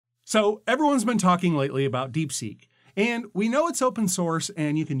So everyone's been talking lately about DeepSeek, and we know it's open source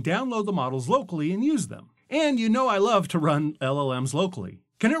and you can download the models locally and use them. And you know I love to run LLMs locally.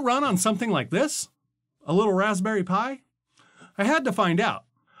 Can it run on something like this? A little Raspberry Pi? I had to find out.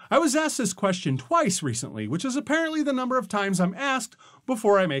 I was asked this question twice recently, which is apparently the number of times I'm asked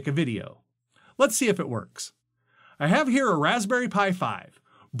before I make a video. Let's see if it works. I have here a Raspberry Pi 5,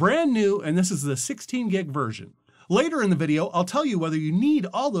 brand new, and this is the 16 gig version. Later in the video, I'll tell you whether you need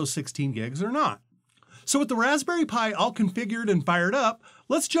all those 16 gigs or not. So with the Raspberry Pi all configured and fired up,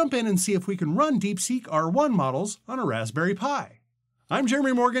 let's jump in and see if we can run DeepSeek R1 models on a Raspberry Pi. I'm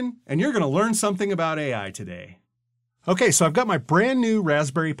Jeremy Morgan, and you're going to learn something about AI today. Okay, so I've got my brand new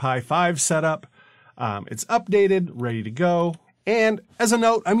Raspberry Pi 5 set up. It's updated, ready to go. And as a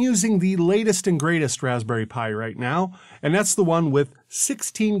note, I'm using the latest and greatest Raspberry Pi right now, and that's the one with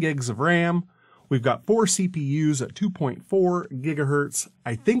 16 gigs of RAM. We've got 4 CPUs at 2.4 gigahertz.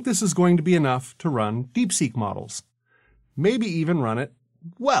 I think this is going to be enough to run DeepSeek models. Maybe even run it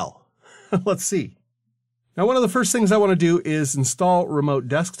well. Let's see. Now, one of the first things I want to do is install remote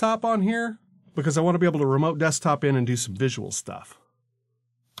desktop on here because I want to be able to remote desktop in and do some visual stuff.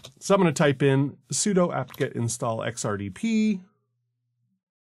 So I'm going to type in sudo apt-get install xrdp,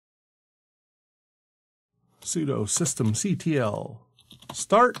 sudo systemctl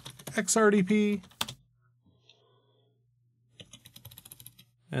start xrdp,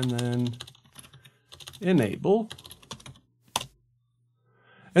 and then enable.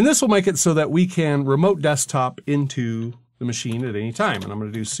 And this will make it so that we can remote desktop into the machine at any time. And I'm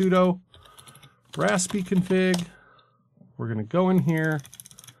going to do sudo raspi-config. We're going to go in here,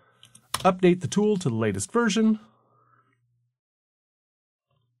 update the tool to the latest version.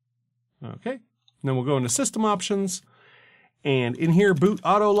 Okay, and then we'll go into system options. And in here, boot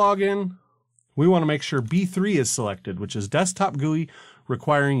auto login, we want to make sure B3 is selected, which is desktop GUI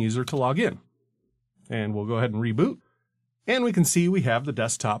requiring user to log in. And we'll go ahead and reboot. And we can see we have the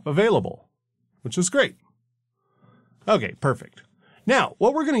desktop available, which is great. Okay, perfect. Now,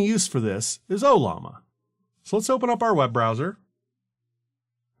 what we're going to use for this is Ollama. So let's open up our web browser.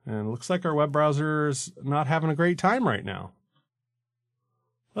 And it looks like our web browser is not having a great time right now.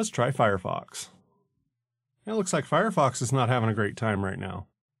 Let's try Firefox. It looks like Firefox is not having a great time right now.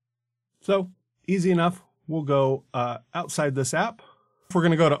 So, easy enough. We'll go outside this app. We're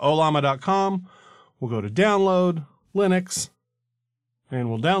going to go to ollama.com. We'll go to download, Linux, and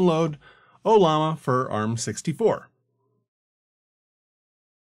we'll download Ollama for ARM64.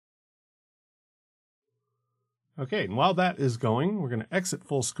 Okay, and while that is going, we're going to exit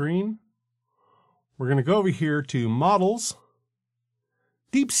full screen. We're going to go over here to Models,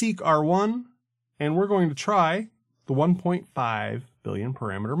 DeepSeek R1, and we're going to try the 1.5 billion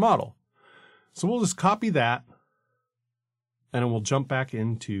parameter model. So we'll just copy that, and then we'll jump back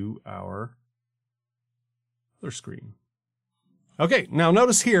into our other screen. Okay, now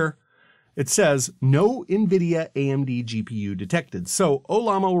notice here, it says no NVIDIA AMD GPU detected. So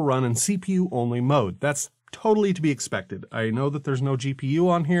Ollama will run in CPU only mode. That's totally to be expected. I know that there's no GPU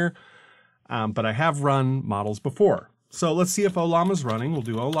on here, but I have run models before. So let's see if Ollama's running. We'll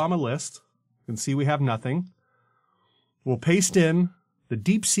do Ollama list. You can see we have nothing. We'll paste in the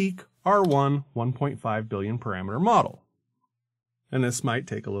DeepSeek R1 1.5 billion parameter model. And this might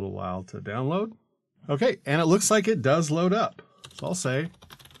take a little while to download. Okay, and it looks like it does load up. So I'll say,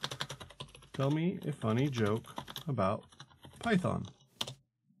 tell me a funny joke about Python.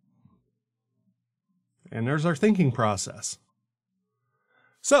 And there's our thinking process.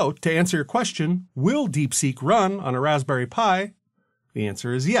 So, to answer your question, will DeepSeek run on a Raspberry Pi? The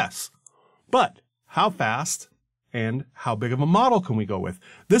answer is yes. But how fast and how big of a model can we go with?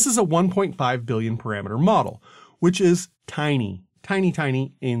 This is a 1.5 billion parameter model, which is tiny, tiny,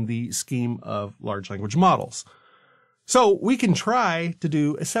 tiny in the scheme of large language models. So we can try to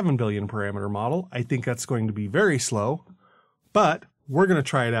do a 7 billion parameter model. I think that's going to be very slow, but we're going to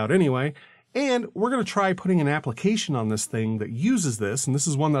try it out anyway. And we're going to try putting an application on this thing that uses this. And this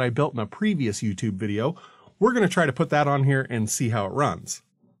is one that I built in a previous YouTube video. We're going to try to put that on here and see how it runs.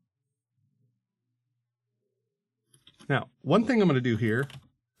 Now, one thing I'm going to do here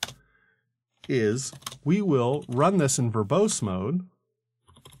is we will run this in verbose mode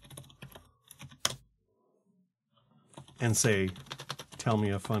and say, tell me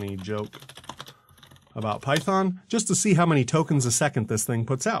a funny joke about Python, just to see how many tokens a second this thing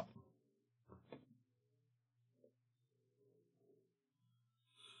puts out.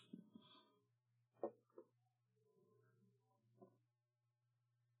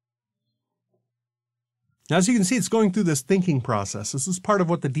 Now, as you can see, it's going through this thinking process. This is part of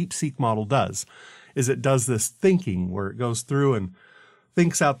what the DeepSeek model does, is it does this thinking where it goes through and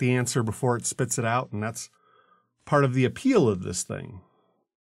thinks out the answer before it spits it out, and that's part of the appeal of this thing.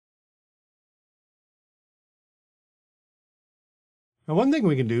 Now, one thing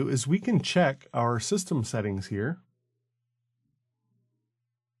we can do is we can check our system settings here.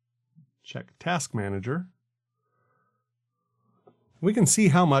 Check Task Manager. We can see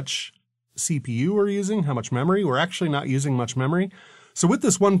how much CPU we're using, how much memory. We're actually not using much memory. So with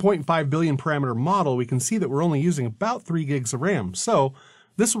this 1.5 billion parameter model, we can see that we're only using about 3 gigs of RAM. So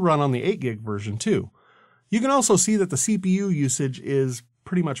this will run on the 8 gig version too. You can also see that the CPU usage is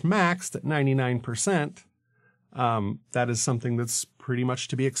pretty much maxed at 99%. That is something that's pretty much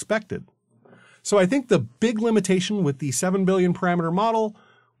to be expected. So I think the big limitation with the 7 billion parameter model,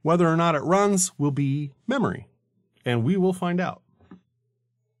 whether or not it runs, will be memory. And we will find out.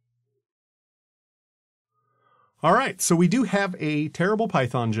 All right, so we do have a terrible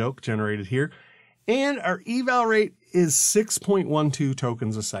Python joke generated here, and our eval rate is 6.12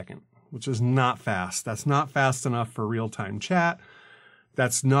 tokens a second, which is not fast. That's not fast enough for real-time chat.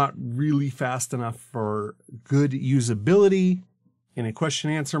 That's not really fast enough for good usability in a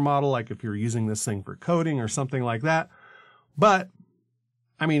question-answer model, like if you're using this thing for coding or something like that. But,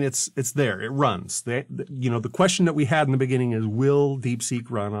 I mean, it's there. It runs. The question that we had in the beginning is, will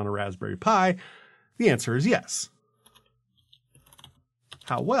DeepSeek run on a Raspberry Pi? The answer is yes.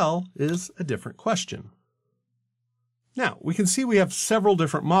 How well is a different question. Now, we can see we have several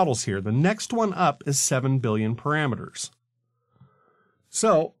different models here. The next one up is 7 billion parameters.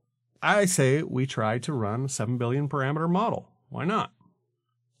 So I say we try to run a 7 billion parameter model. Why not?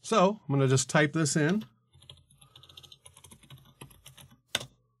 So I'm going to just type this in.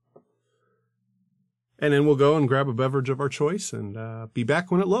 And then we'll go and grab a beverage of our choice and be back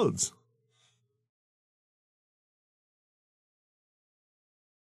when it loads.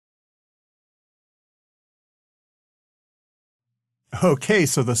 Okay,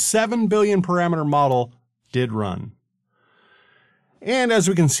 so the 7 billion parameter model did run. And as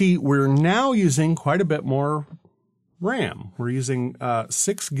we can see, we're now using quite a bit more RAM. We're using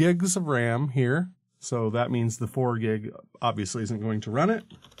 6 gigs of RAM here. So that means the 4 gig obviously isn't going to run it.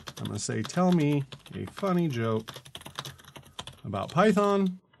 I'm going to say, tell me a funny joke about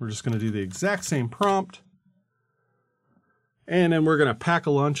Python. We're just going to do the exact same prompt. And then we're going to pack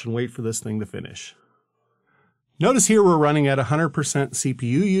a lunch and wait for this thing to finish. Notice here we're running at 100% CPU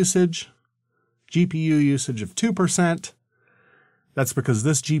usage, GPU usage of 2%. That's because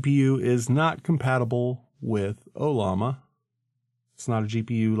this GPU is not compatible with Ollama. It's not a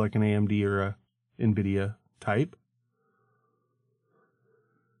GPU like an AMD or a NVIDIA type.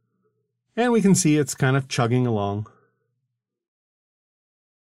 And we can see it's kind of chugging along.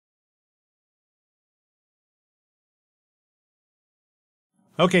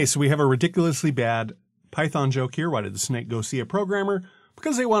 Okay, so we have a ridiculously bad Python joke here. Why did the snake go see a programmer?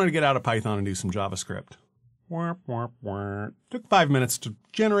 Because they wanted to get out of Python and do some JavaScript. Took 5 minutes to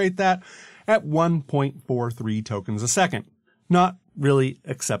generate that at 1.43 tokens a second. Not really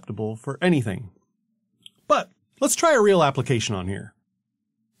acceptable for anything. But let's try a real application on here.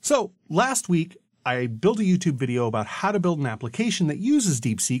 So last week, I built a YouTube video about how to build an application that uses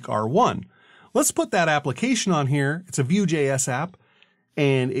DeepSeek R1. Let's put that application on here. It's a Vue.js app,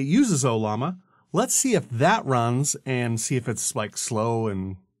 and it uses Ollama. Let's see if that runs and see if it's like slow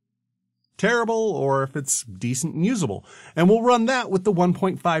and terrible or if it's decent and usable. And we'll run that with the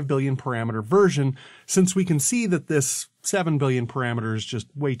 1.5 billion parameter version, since we can see that this 7 billion parameter is just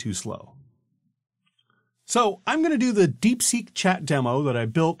way too slow. So I'm going to do the DeepSeek chat demo that I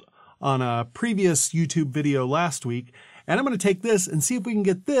built on a previous YouTube video last week. And I'm going to take this and see if we can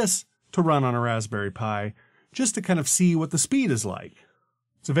get this to run on a Raspberry Pi, just to kind of see what the speed is like.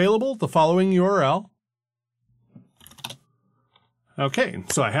 It's available at the following URL. Okay,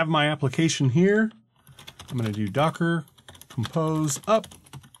 so I have my application here. I'm going to do docker compose up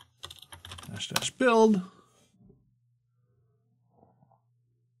 -- build.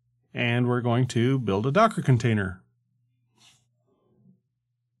 And we're going to build a Docker container.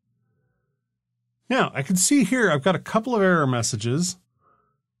 Now, I can see here I've got a couple of error messages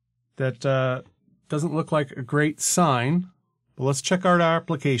that doesn't look like a great sign. But let's check out our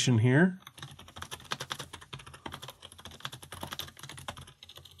application here.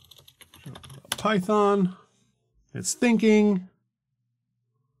 Python, it's thinking,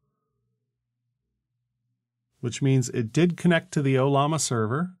 which means it did connect to the Ollama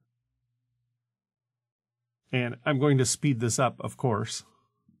server. And I'm going to speed this up, of course.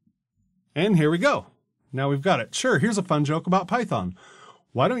 And here we go. Now we've got it. Sure, here's a fun joke about Python.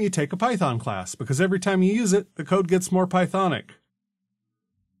 Why don't you take a Python class? Because every time you use it, the code gets more Pythonic.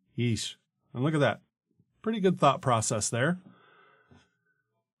 Yeesh. And look at that. Pretty good thought process there.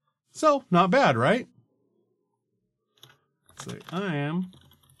 So, not bad, right? Say, I am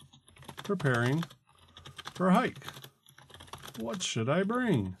preparing for a hike. What should I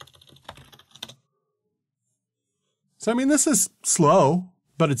bring? So, I mean, this is slow,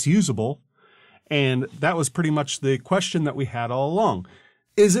 but it's usable. And that was pretty much the question that we had all along.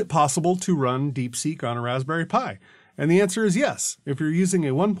 Is it possible to run DeepSeek on a Raspberry Pi? And the answer is yes. If you're using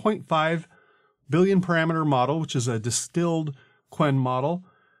a 1.5 billion parameter model, which is a distilled Quen model,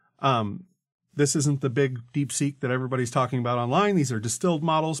 this isn't the big DeepSeek that everybody's talking about online. These are distilled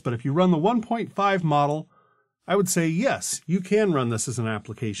models. But if you run the 1.5 model, I would say yes, you can run this as an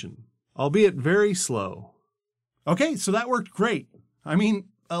application, albeit very slow. Okay, so that worked great. I mean,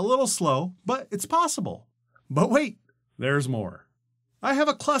 a little slow, but it's possible. But wait, there's more. I have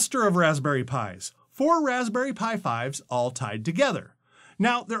a cluster of Raspberry Pis, 4 Raspberry Pi 5s all tied together.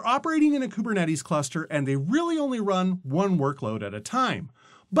 Now, they're operating in a Kubernetes cluster and they really only run one workload at a time.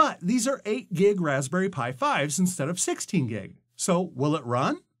 But these are 8 gig Raspberry Pi 5s instead of 16 gig. So will it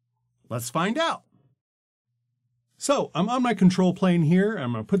run? Let's find out. So I'm on my control plane here.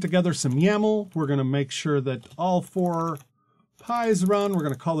 I'm going to put together some YAML. We're going to make sure that all 4 Pis run. We're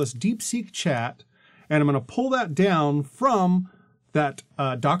going to call this DeepSeek chat. And I'm going to pull that down from that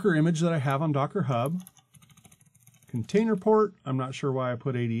Docker image that I have on Docker Hub. Container port, I'm not sure why I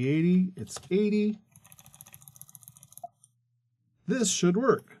put 8080. It's 80. This should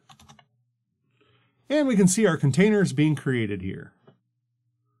work. And we can see our containers being created here.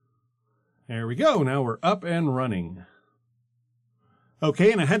 There we go. Now we're up and running.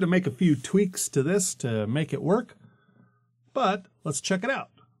 Okay, and I had to make a few tweaks to this to make it work. But let's check it out.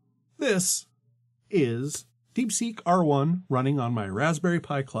 This is DeepSeek R1 running on my Raspberry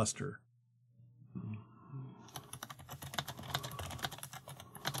Pi cluster.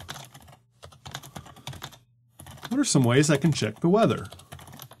 What are some ways I can check the weather?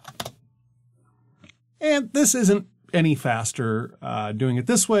 And this isn't any faster doing it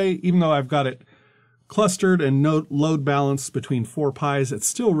this way, even though I've got it clustered and load balanced between 4 Pis. It's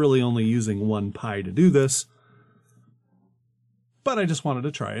still really only using 1 Pi to do this. But I just wanted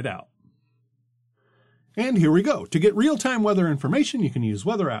to try it out. And here we go. To get real-time weather information, you can use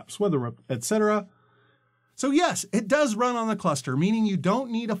weather apps, weather, etc. So yes, it does run on the cluster, meaning you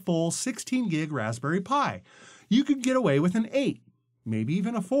don't need a full 16 gig Raspberry Pi. You could get away with an 8, maybe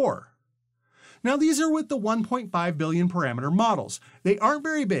even a 4. Now these are with the 1.5 billion parameter models. They aren't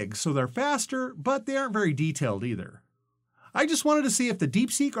very big, so they're faster, but they aren't very detailed either. I just wanted to see if the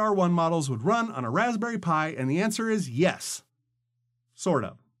DeepSeek R1 models would run on a Raspberry Pi, and the answer is yes. Sort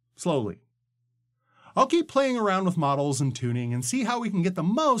of. Slowly. I'll keep playing around with models and tuning and see how we can get the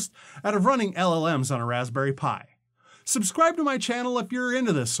most out of running LLMs on a Raspberry Pi. Subscribe to my channel if you're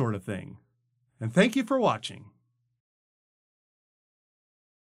into this sort of thing. And thank you for watching.